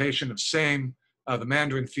documentation of same, the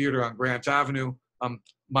Mandarin Theater on Grant Avenue.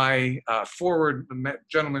 My forward, the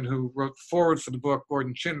gentleman who wrote the forward for the book,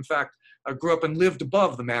 Gordon Chin, in fact, grew up and lived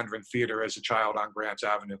above the Mandarin Theater as a child on Grant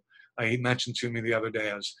Avenue. He mentioned to me the other day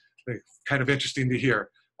as kind of interesting to hear.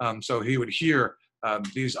 So he would hear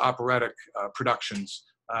these operatic productions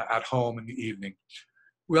at home in the evening.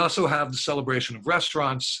 We also have the celebration of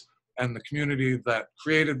restaurants and the community that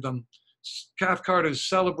created them. Cathcart is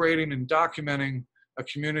celebrating and documenting a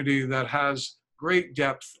community that has great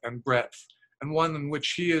depth and breadth, and one in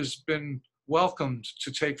which he has been welcomed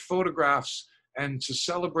to take photographs and to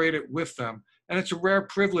celebrate it with them. And it's a rare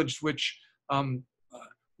privilege which,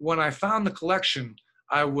 when I found the collection,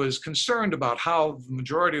 I was concerned about how the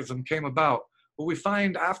majority of them came about. But we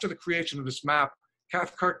find after the creation of this map,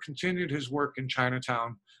 Cathcart continued his work in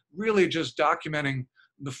Chinatown, really just documenting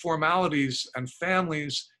the formalities and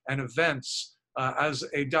families and events as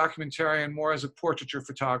a documentarian, more as a portraiture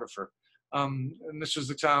photographer. And this was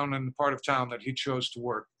the town and the part of town that he chose to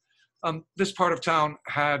work. This part of town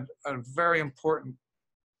had a very important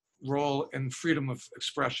role in freedom of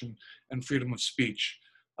expression and freedom of speech.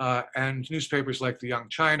 And newspapers like the Young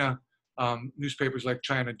China, newspapers like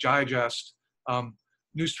China Digest,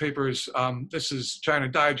 newspapers, this is China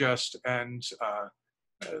Digest, and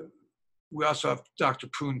we also have Dr.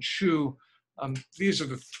 Poon Chu. These are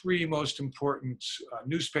the three most important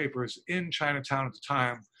newspapers in Chinatown at the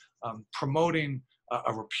time, promoting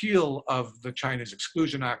a repeal of the Chinese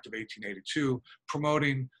Exclusion Act of 1882,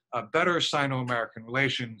 promoting better Sino-American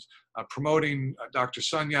relations, promoting Dr.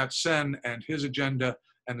 Sun Yat-sen and his agenda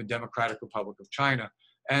and the Democratic Republic of China.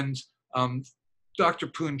 And Dr.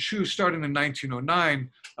 Poon Chu, starting in 1909,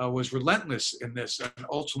 was relentless in this and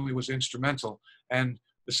ultimately was instrumental. And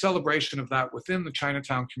the celebration of that within the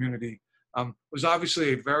Chinatown community was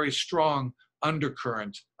obviously a very strong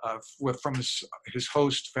undercurrent from his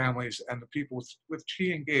host families and the people with which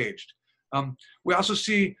he engaged. We also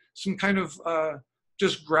see some kind of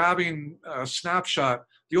just grabbing snapshot,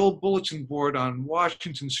 the old bulletin board on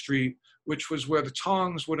Washington Street, which was where the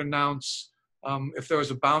Tongs would announce if there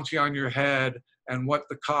was a bounty on your head and what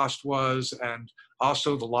the cost was, and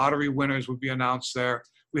also the lottery winners would be announced there.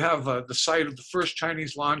 We have the site of the first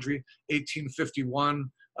Chinese laundry,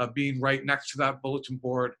 1851, being right next to that bulletin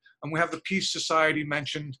board. And we have the Peace Society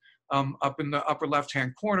mentioned up in the upper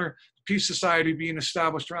left-hand corner. The Peace Society being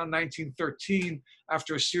established around 1913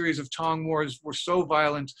 after a series of Tong wars were so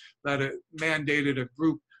violent that it mandated a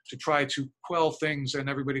group to try to quell things, and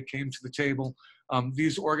everybody came to the table.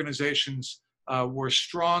 These organizations were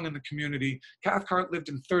strong in the community. Cathcart lived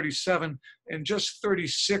in 37, and just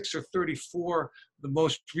 36 or 34, the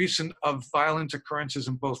most recent of violent occurrences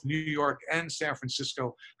in both New York and San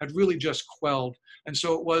Francisco, had really just quelled. And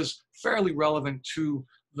so it was fairly relevant to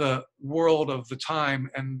the world of the time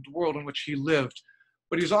and the world in which he lived.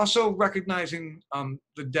 But he's also recognizing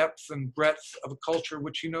the depth and breadth of a culture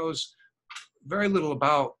which he knows very little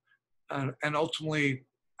about, and ultimately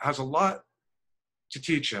has a lot to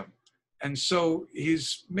teach him. And so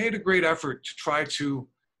he's made a great effort to try to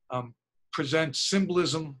present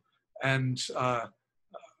symbolism and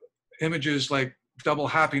images like double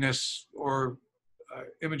happiness or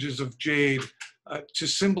images of jade to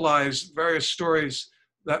symbolize various stories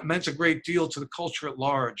that meant a great deal to the culture at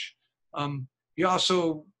large. He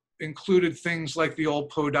also included things like the old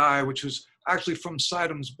podai, which was actually from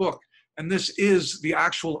Schein.Books' book. And this is the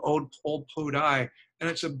actual old podai. And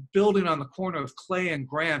it's a building on the corner of Clay and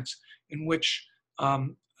Grant in which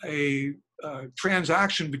a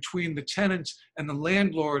transaction between the tenant and the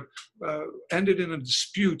landlord ended in a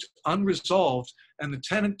dispute unresolved, and the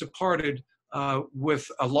tenant departed with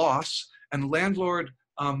a loss, and the landlord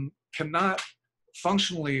cannot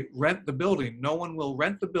functionally rent the building. No one will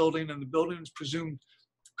rent the building, and the building is presumed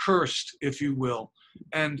cursed, if you will.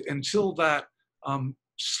 And until that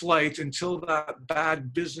slight, until that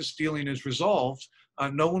bad business dealing is resolved,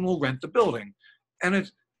 no one will rent the building.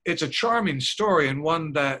 And it's a charming story, and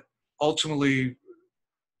one that ultimately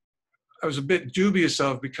I was a bit dubious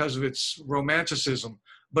of because of its romanticism.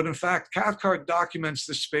 But in fact, Cathcart documents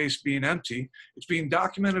this space being empty. It's being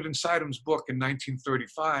documented in Schein.Books' book in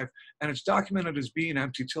 1935, and it's documented as being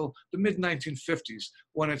empty till the mid-1950s,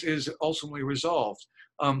 when it is ultimately resolved.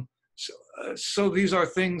 So these are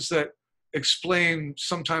things that explain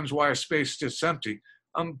sometimes why a space sits empty,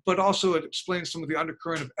 but also it explains some of the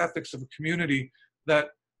undercurrent of ethics of a community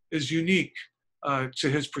that is unique to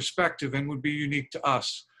his perspective and would be unique to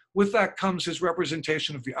us. With that comes his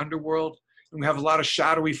representation of the underworld. And we have a lot of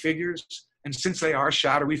shadowy figures. And since they are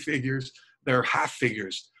shadowy figures, they're half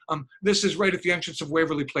figures. This is right at the entrance of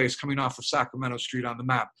Waverly Place, coming off of Sacramento Street on the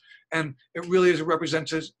map. And it really is a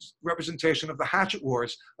representation of the hatchet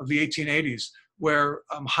wars of the 1880s, where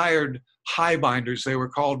hired highbinders, they were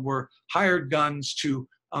called, were hired guns to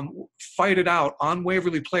fight it out on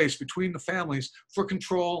Waverly Place between the families for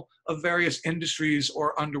control of various industries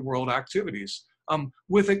or underworld activities.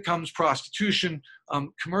 With it comes prostitution.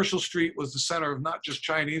 Commercial Street was the center of not just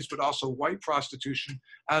Chinese, but also white prostitution,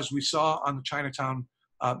 as we saw on the Chinatown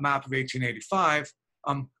map of 1885.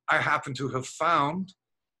 I happen to have found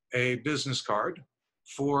a business card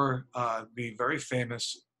for the very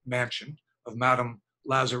famous mansion of Madame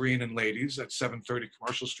Lazarine and Ladies at 730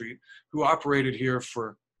 Commercial Street, who operated here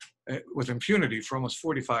for with impunity for almost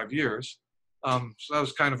 45 years. So that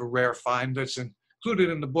was kind of a rare find that's included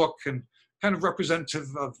in the book, and kind of representative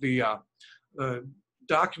of the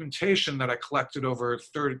documentation that I collected over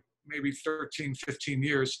maybe 13, 15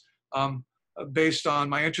 years, based on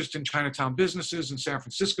my interest in Chinatown businesses and San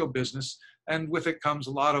Francisco business. And with it comes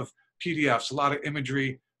a lot of PDFs, a lot of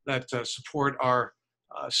imagery that support our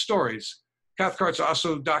stories. Cathcart's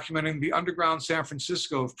also documenting the underground San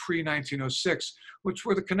Francisco of pre-1906, which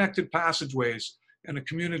were the connected passageways. In a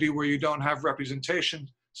community where you don't have representation,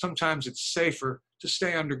 sometimes it's safer to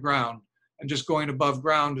stay underground. And just going above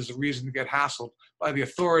ground is a reason to get hassled by the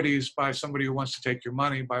authorities, by somebody who wants to take your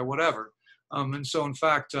money, by whatever. And so, in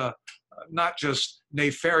fact, not just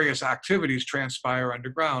nefarious activities transpire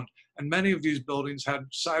underground. And many of these buildings had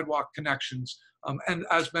sidewalk connections, and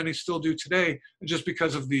as many still do today, just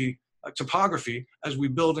because of the topography. As we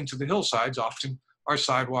build into the hillsides, often our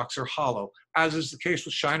sidewalks are hollow, as is the case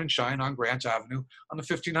with Schein & Schein on Grant Avenue on the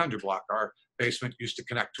 1500 block. Our basement used to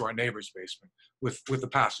connect to our neighbor's basement with the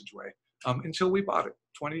passageway. Until we bought it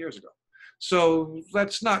 20 years ago. So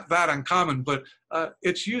that's not that uncommon, but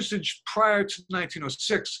its usage prior to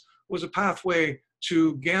 1906 was a pathway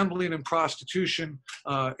to gambling and prostitution,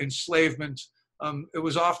 enslavement. It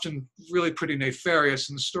was often really pretty nefarious,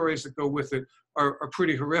 and the stories that go with it are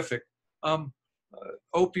pretty horrific.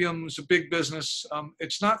 Opium is a big business.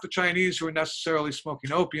 It's not the Chinese who are necessarily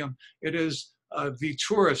smoking opium. It is the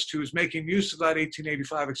tourist who is making use of that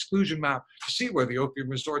 1885 exclusion map to see where the opium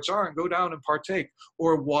resorts are and go down and partake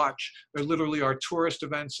or watch. There literally are tourist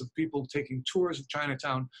events of people taking tours of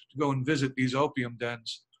Chinatown to go and visit these opium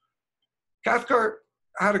dens. Cathcart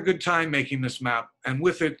had a good time making this map, and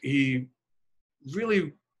with it, he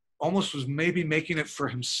really almost was maybe making it for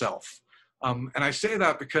himself. And I say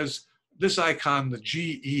that because this icon, the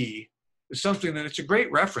GE, is something that it's a great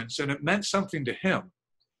reference, and it meant something to him.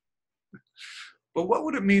 But what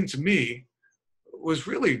would it mean to me was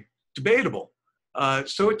really debatable.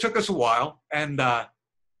 So it took us a while, and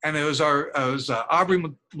it was Aubrey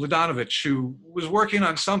Mladenovich who was working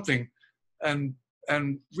on something,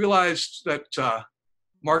 and realized that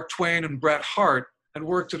Mark Twain and Bret Harte had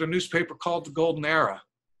worked at a newspaper called The Golden Era,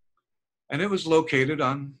 and it was located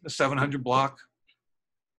on the 700 block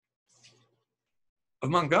of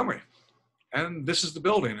Montgomery. And this is the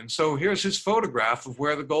building. And so here's his photograph of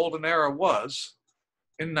where the Golden Era was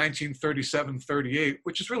in 1937-38,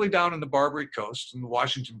 which is really down in the Barbary Coast in the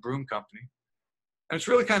Washington Broom Company. And it's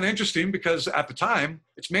really kind of interesting because at the time,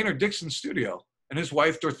 it's Maynard Dixon's studio. And his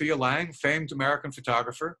wife, Dorothea Lange, famed American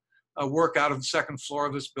photographer, work out of the second floor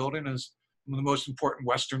of this building as one of the most important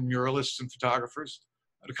Western muralists and photographers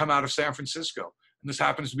to come out of San Francisco. And this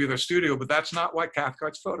happens to be their studio, but that's not why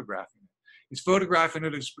Cathcart's photographing it. He's photographing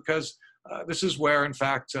it is because this is where, in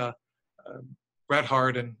fact, Bret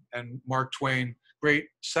Harte and Mark Twain, great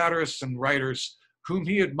satirists and writers whom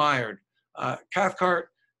he admired. Cathcart,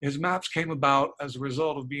 his maps came about as a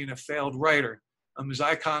result of being a failed writer. His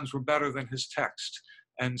icons were better than his text.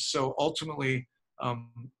 And so ultimately,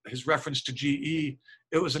 his reference to GE,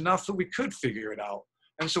 it was enough that we could figure it out.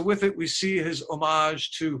 And so with it, we see his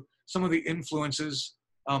homage to some of the influences.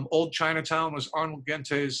 Old Chinatown was Arnold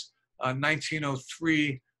Gente's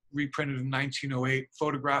 1903, reprinted in 1908,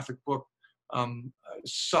 photographic book,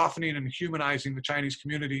 softening and humanizing the Chinese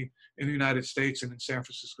community in the United States and in San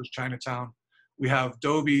Francisco's Chinatown. We have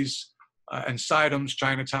Dobie's and Sidom's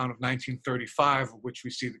Chinatown of 1935, of which we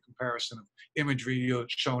see the comparison of imagery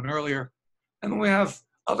shown earlier. And then we have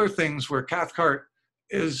other things where Cathcart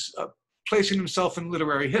is placing himself in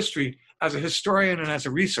literary history as a historian and as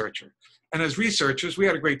a researcher. And as researchers, we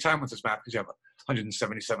had a great time with this map because you have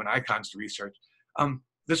 177 icons to research.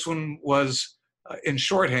 This one was in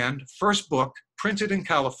shorthand, first book printed in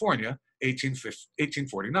California,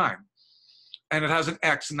 1849. And it has an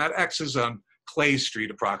X, and that X is on Clay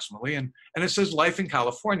Street approximately, and it says Life in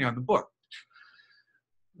California on the book,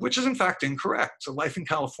 which is in fact incorrect. So Life in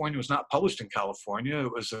California was not published in California.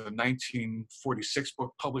 It was a 1946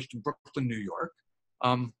 book published in Brooklyn, New York.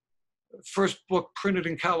 First book printed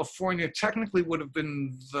in California technically would have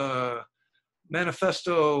been the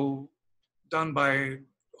manifesto done by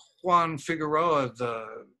Juan Figueroa,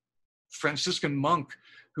 the Franciscan monk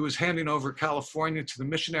who was handing over California to the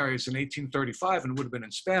missionaries in 1835, and would have been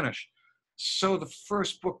in Spanish. So the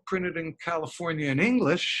first book printed in California in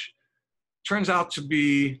English turns out to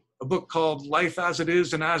be a book called Life as It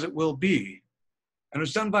Is and As It Will Be. And it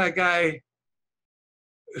was done by a guy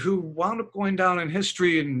who wound up going down in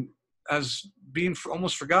history and as being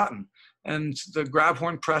almost forgotten. And the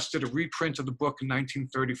Grabhorn Press did a reprint of the book in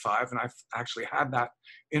 1935, and I've actually had that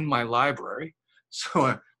in my library. So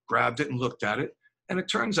I grabbed it and looked at it. And it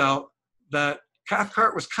turns out that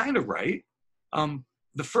Cathcart was kind of right.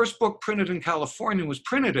 The first book printed in California was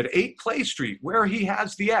printed at 8 Clay Street, where he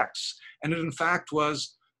has the X. And it in fact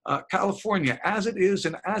was California as it is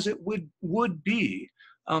and as it would be.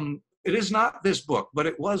 It is not this book, but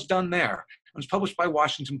it was done there. It was published by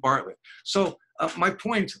Washington Bartlett. So my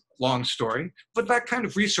point, long story, but that kind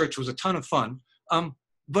of research was a ton of fun.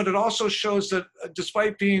 But it also shows that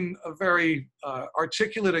despite being a very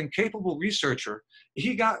articulate and capable researcher,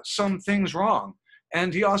 he got some things wrong.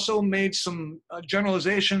 And he also made some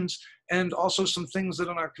generalizations and also some things that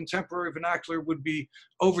in our contemporary vernacular would be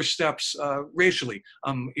oversteps racially,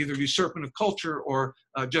 either usurpment of culture or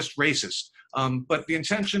just racist. But the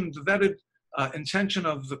intention, the vetted intention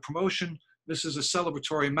of the promotion, this is a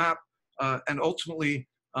celebratory map, and ultimately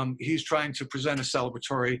he's trying to present a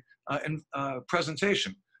celebratory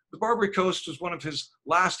presentation. The Barbary Coast was one of his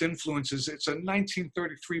last influences. It's a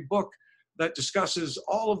 1933 book that discusses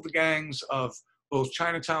all of the gangs of both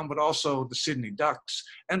Chinatown, but also the Sydney Ducks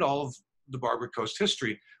and all of the Barbary Coast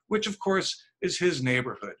history, which of course is his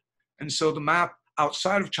neighborhood. And so the map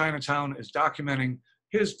outside of Chinatown is documenting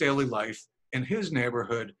his daily life in his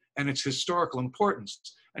neighborhood and its historical importance.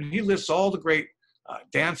 And he lists all the great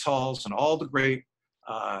dance halls and all the great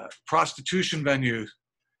prostitution venues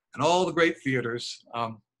and all the great theaters.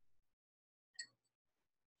 And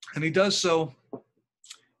he does so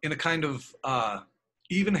in a kind of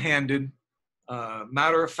even-handed,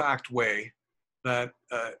 matter-of-fact way that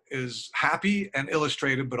is happy and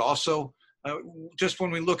illustrated, but also just when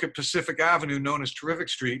we look at Pacific Avenue, known as Terrific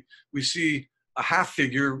Street, we see a half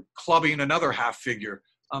figure clubbing another half figure.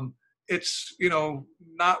 It's, you know,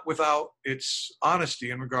 not without its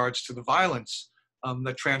honesty in regards to the violence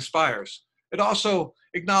that transpires. It also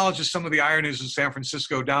acknowledges some of the ironies of San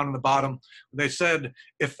Francisco down in the bottom. They said,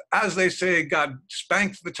 if, as they say, God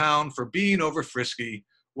spanked the town for being over frisky,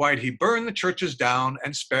 Why'd he burn the churches down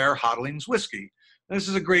and spare Hodling's whiskey? And this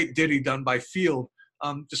is a great ditty done by Field,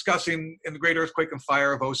 discussing in the Great Earthquake and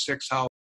Fire of '06 how